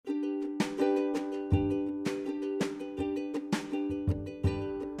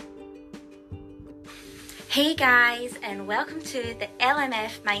Hey guys, and welcome to the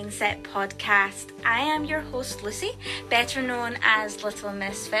LMF Mindset Podcast. I am your host Lucy, better known as Little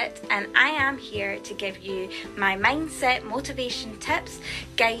Misfit, and I am here to give you my mindset motivation tips,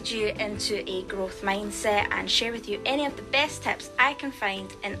 guide you into a growth mindset, and share with you any of the best tips I can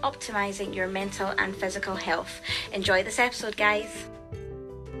find in optimizing your mental and physical health. Enjoy this episode, guys.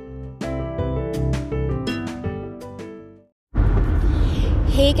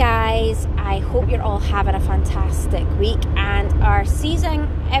 Hey guys, I hope you're all having a fantastic week and are seizing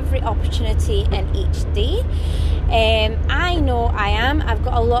every opportunity in each day. I know I am. I've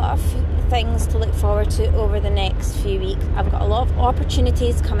got a lot of things to look forward to over the next few weeks. I've got a lot of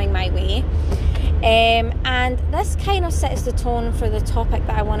opportunities coming my way. And this kind of sets the tone for the topic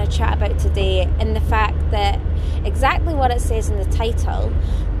that I want to chat about today, in the fact that exactly what it says in the title,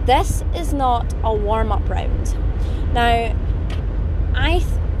 this is not a warm-up round. Now,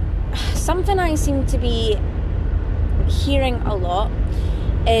 something I seem to be hearing a lot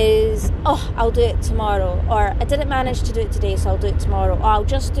is, I'll do it tomorrow, or I didn't manage to do it today, so I'll do it tomorrow, or I'll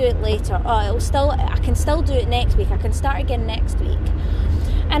just do it later, I can still do it next week, I can start again next week.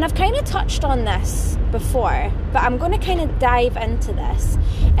 And I've kind of touched on this before, but I'm going to kind of dive into this,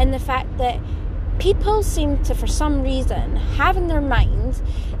 and the fact that people seem to, for some reason, have in their mind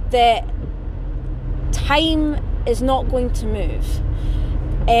that time is not going to move.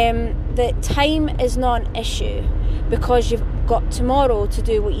 That time is not an issue because you've got tomorrow to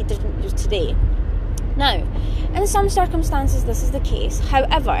do what you didn't do today. Now, in some circumstances this is the case.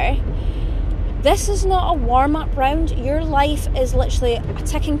 However, this is not a warm-up round. Your life is literally a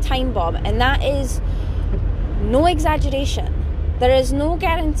ticking time bomb, and that is no exaggeration. There is no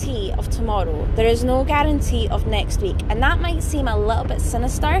guarantee of tomorrow. There is no guarantee of next week, and that might seem a little bit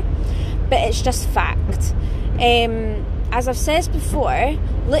sinister, but it's just fact. As I've said before,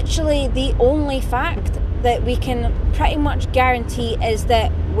 literally the only fact that we can pretty much guarantee is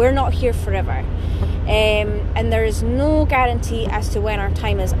that we're not here forever. And there is no guarantee as to when our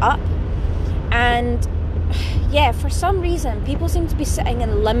time is up. And yeah, for some reason, people seem to be sitting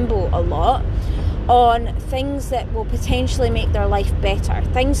in limbo a lot on things that will potentially make their life better,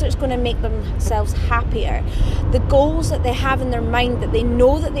 things that's going to make themselves happier, the goals that they have in their mind that they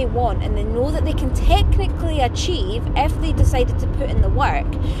know that they want and they know that they can technically achieve if they decided to put in the work,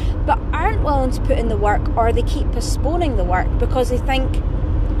 but aren't willing to put in the work, or they keep postponing the work because they think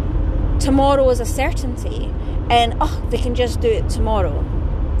tomorrow is a certainty and they can just do it tomorrow.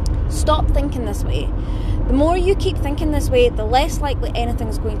 Stop thinking this way. The more you keep thinking this way, the less likely anything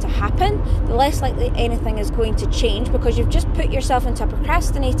is going to happen, the less likely anything is going to change, because you've just put yourself into a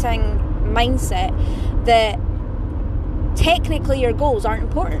procrastinating mindset that technically your goals aren't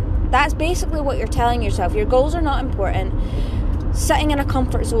important. That's basically what you're telling yourself. Your goals are not important. Sitting in a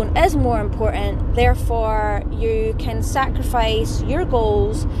comfort zone is more important. Therefore, you can sacrifice your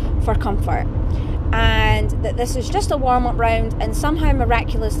goals for comfort. And that this is just a warm-up round, and somehow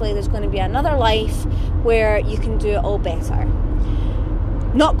miraculously there's going to be another life where you can do it all better.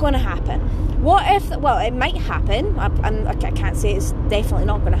 Not going to happen. What if, well, it might happen. I can't say it's definitely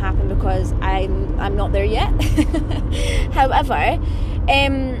not going to happen because I'm not there yet. However,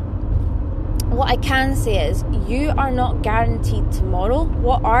 what I can say is you are not guaranteed tomorrow.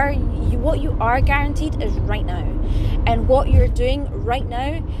 What you are guaranteed is right now. And what you're doing right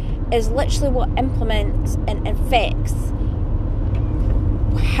now is literally what implements and affects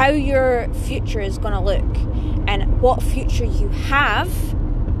how your future is going to look, and what future you have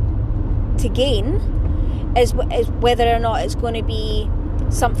to gain is whether or not it's going to be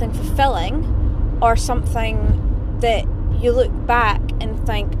something fulfilling or something that you look back and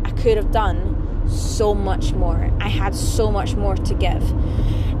think, I could have done so much more. I had so much more to give.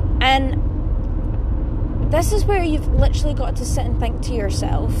 And this is where you've literally got to sit and think to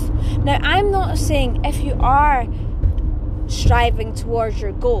yourself. Now, I'm not saying if you are striving towards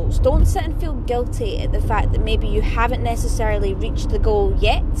your goals, don't sit and feel guilty at the fact that maybe you haven't necessarily reached the goal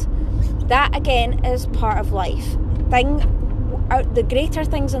yet. That, again, is part of life. The greater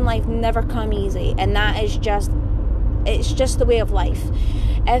things in life never come easy, and that is it's just the way of life.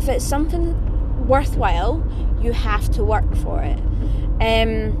 If it's something worthwhile, you have to work for it.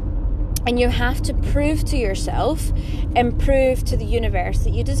 And you have to prove to yourself and prove to the universe that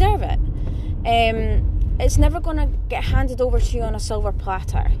you deserve it. It's never going to get handed over to you on a silver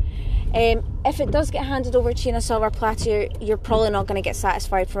platter. If it does get handed over to you on a silver platter, you're probably not going to get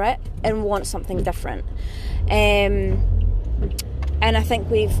satisfied for it and want something different. And I think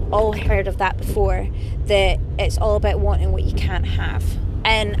we've all heard of that before, that it's all about wanting what you can't have.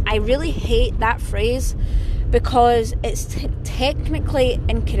 And I really hate that phrase because it's technically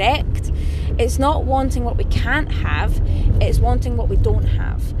incorrect. It's not wanting what we can't have, it's wanting what we don't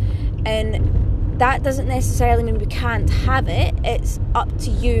have. And that doesn't necessarily mean we can't have it. It's up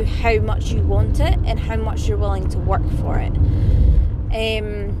to you how much you want it and how much you're willing to work for it.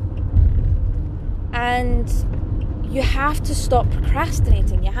 And you have to stop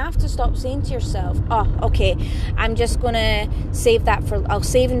procrastinating. You have to stop saying to yourself, oh, okay, I'm just going to save that I'll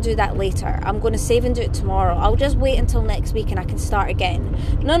save and do that later. I'm going to save and do it tomorrow. I'll just wait until next week and I can start again.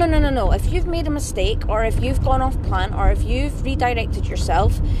 No. If you've made a mistake, or if you've gone off plan, or if you've redirected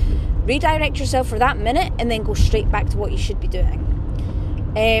yourself, redirect yourself for that minute and then go straight back to what you should be doing.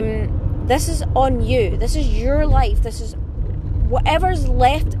 This is on you. This is your life. This is whatever's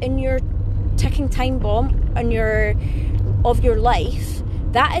left in your ticking time bomb of your life.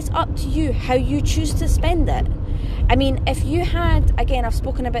 That is up to you, how you choose to spend it. I mean, if you had, again, I've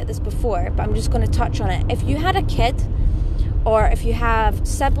spoken about this before, but I'm just going to touch on it. If you had a kid, or if you have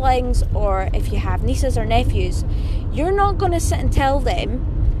siblings, or if you have nieces or nephews, you're not going to sit and tell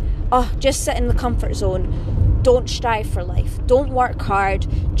them, oh, just sit in the comfort zone. Don't strive for life. Don't work hard.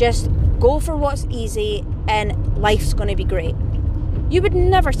 Just go for what's easy and life's going to be great. You would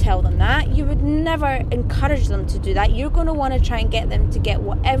never tell them that. You would never encourage them to do that. You're going to want to try and get them to get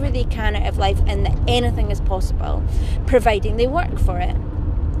whatever they can out of life, and that anything is possible, providing they work for it.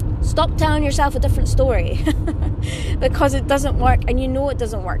 Stop telling yourself a different story because it doesn't work, and you know it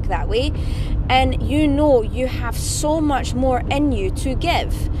doesn't work that way, and you know you have so much more in you to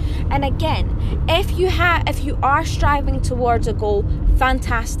give. And again, if you are striving towards a goal,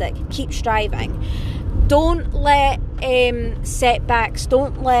 fantastic, keep striving. Don't let setbacks,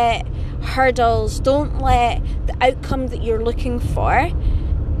 don't let hurdles, don't let the outcome that you're looking for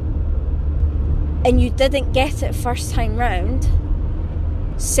and you didn't get it first time round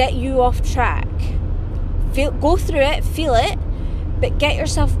set you off track. Go through it, feel it, but get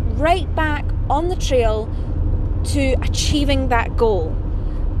yourself right back on the trail to achieving that goal.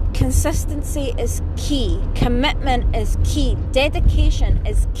 Consistency is key. Commitment is key. Dedication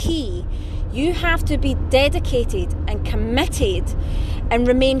is key. You have to be dedicated and committed and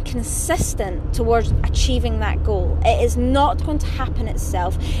remain consistent towards achieving that goal. It is not going to happen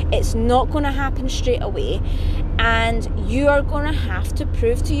itself. It's not going to happen straight away. And you are going to have to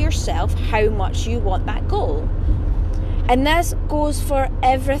prove to yourself how much you want that goal. And this goes for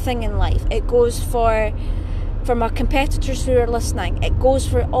everything in life. It goes for my competitors who are listening. It goes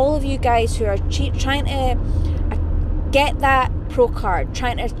for all of you guys who are trying to get that pro card,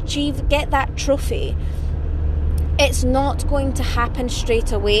 trying to get that trophy. It's not going to happen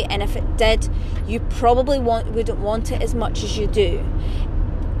straight away, and if it did, you probably wouldn't want it as much as you do.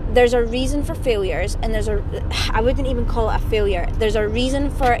 There's a reason for failures, and I wouldn't even call it a failure. There's a reason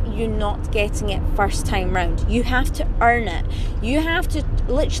for you not getting it first time round. You have to earn it. You have to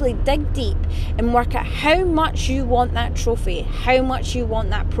literally dig deep and work out how much you want that trophy, how much you want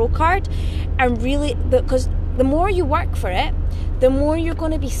that pro card, and really, because the more you work for it, the more you're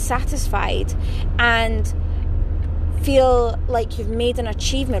going to be satisfied and feel like you've made an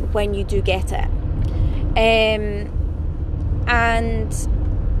achievement when you do get it. And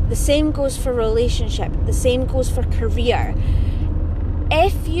the same goes for relationship. The same goes for career.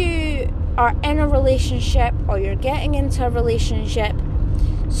 If you are in a relationship or you're getting into a relationship,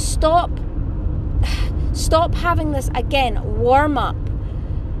 stop having this, again, warm up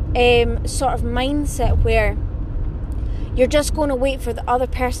sort of mindset where you're just going to wait for the other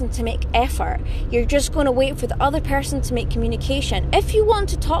person to make effort. You're just going to wait for the other person to make communication. If you want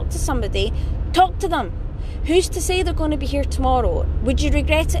to talk to somebody, talk to them. Who's to say they're going to be here tomorrow? Would you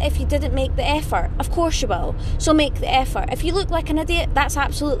regret it if you didn't make the effort? Of course you will. So make the effort. If you look like an idiot, that's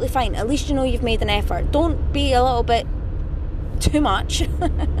absolutely fine. At least you know you've made an effort. Don't be a little bit too much.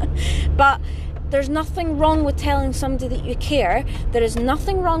 But there's nothing wrong with telling somebody that you care. There is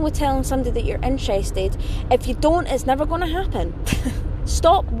nothing wrong with telling somebody that you're interested. If you don't, it's never going to happen.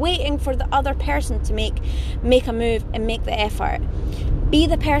 Stop waiting for the other person to make a move and make the effort. Be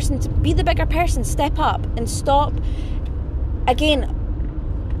the bigger person. Step up and stop,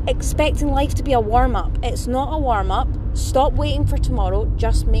 again, expecting life to be a warm-up. It's not a warm-up. Stop waiting for tomorrow.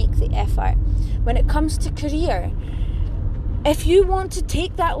 Just make the effort. When it comes to career, if you want to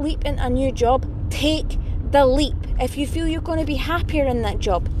take that leap in a new job, take the leap. If you feel you're going to be happier in that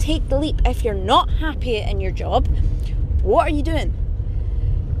job, take the leap. If you're not happy in your job, what are you doing?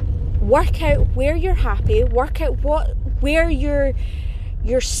 Work out where you're happy. Work out where your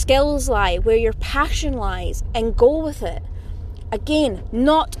skills lie, where your passion lies, and go with it. Again,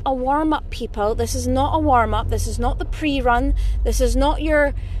 not a warm-up, people. This is not a warm-up. This is not the pre-run. This is not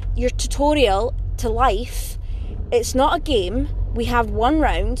your tutorial to life. it's not a game. We have one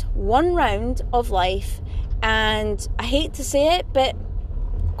round of life, and I hate to say it, but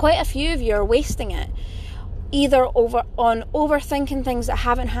quite a few of you are wasting it, either on overthinking things that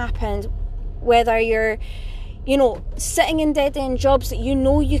haven't happened, whether you're, sitting in dead-end jobs that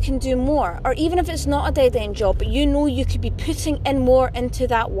you can do more, or even if it's not a dead-end job, but you could be putting in more into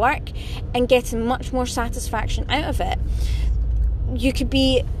that work and getting much more satisfaction out of it.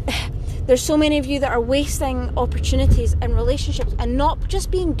 There's so many of you that are wasting opportunities in relationships and not just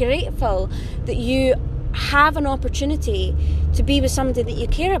being grateful that you have an opportunity to be with somebody that you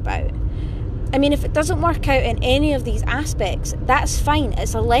care about. I mean, if it doesn't work out in any of these aspects, that's fine.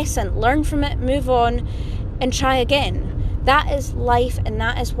 It's a lesson. Learn from it, move on, and try again. That is life, and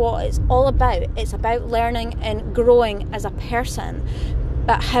that is what it's all about. It's about learning and growing as a person.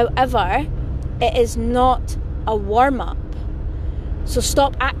 But however, it is not a warm-up. So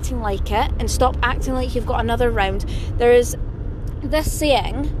stop acting like it, and stop acting like you've got another round. There is this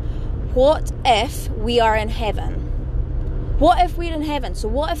saying, what if we are in heaven? What if we're in heaven? So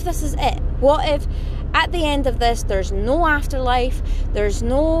what if this is it? What if at the end of this, there's no afterlife, there's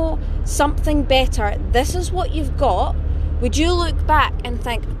no something better, this is what you've got? Would you look back and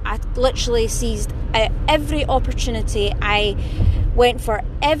think, I literally seized every opportunity, I went for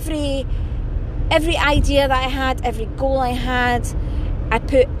every idea that I had, every goal I had, I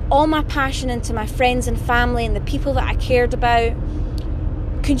put all my passion into my friends and family and the people that I cared about?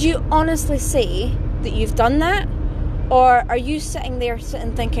 Could you honestly say that you've done that? Or are you sitting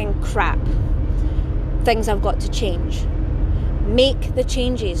thinking, crap, things have got to change? Make the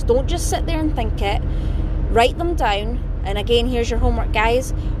changes. Don't just sit there and think it. Write them down. And again, here's your homework,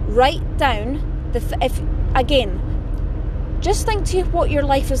 guys. Write down just think to what your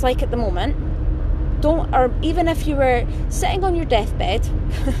life is like at the moment. Or even if you were sitting on your deathbed,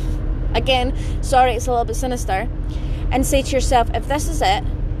 again, sorry, it's a little bit sinister, and say to yourself, if this is it,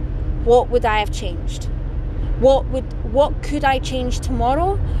 what would I have changed? What could I change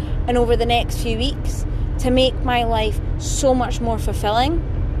tomorrow and over the next few weeks to make my life so much more fulfilling,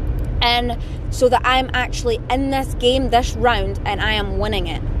 and so that I'm actually in this game, this round, and I am winning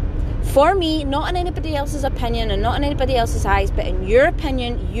it. For me, not in anybody else's opinion and not in anybody else's eyes, but in your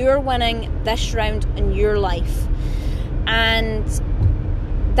opinion, you're winning this round in your life. And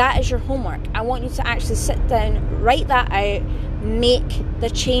that is your homework. I want you to actually sit down, write that out, make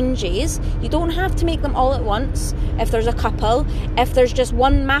the changes. You don't have to make them all at once. If there's a couple, if there's just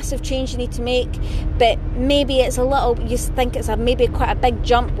one massive change you need to make, but maybe it's a little, you think it's maybe quite a big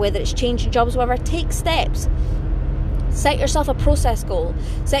jump, whether it's changing jobs, whatever, take steps. Set yourself a process goal.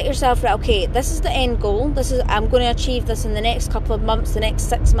 Set yourself, right, okay, this is the end goal. I'm going to achieve this in the next couple of months, the next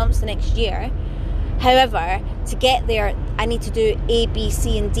 6 months, the next year. However, to get there, I need to do A, B,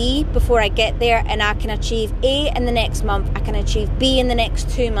 C, and D before I get there, and I can achieve A in the next month, I can achieve B in the next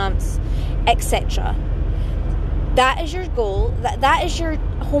 2 months, etc. That is your goal. That is your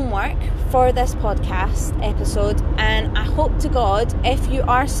homework for this podcast episode. And I hope to God, if you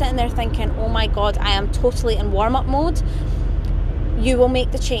are sitting there thinking, oh my God, I am totally in warm-up mode, you will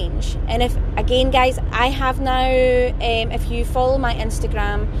make the change. And if, again, guys, I have now, if you follow my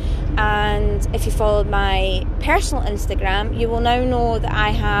Instagram and if you follow my personal Instagram, you will now know that I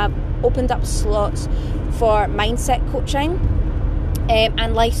have opened up slots for mindset coaching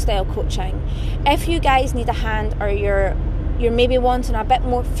and lifestyle coaching. If you guys need a hand, or you're maybe wanting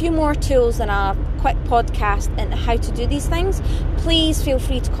few more tools than a quick podcast and how to do these things, please feel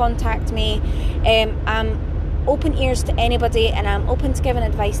free to contact me. I'm open ears to anybody, and I'm open to giving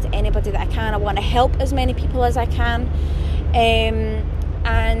advice to anybody that I can. I want to help as many people as I can.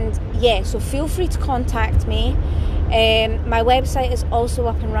 And yeah, so feel free to contact me. My website is also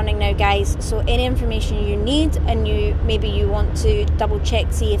up and running now, guys, so any information you need and you want to double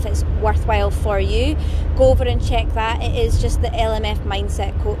check, see if it's worthwhile for you, go over and check that. It is just the LMF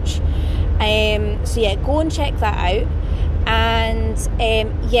Mindset Coach. So yeah, go and check that out. And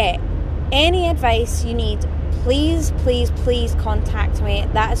yeah, any advice you need, please contact me.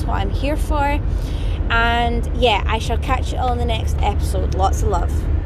 That is what I'm here for. And yeah, I shall catch you all in the next episode. Lots of love.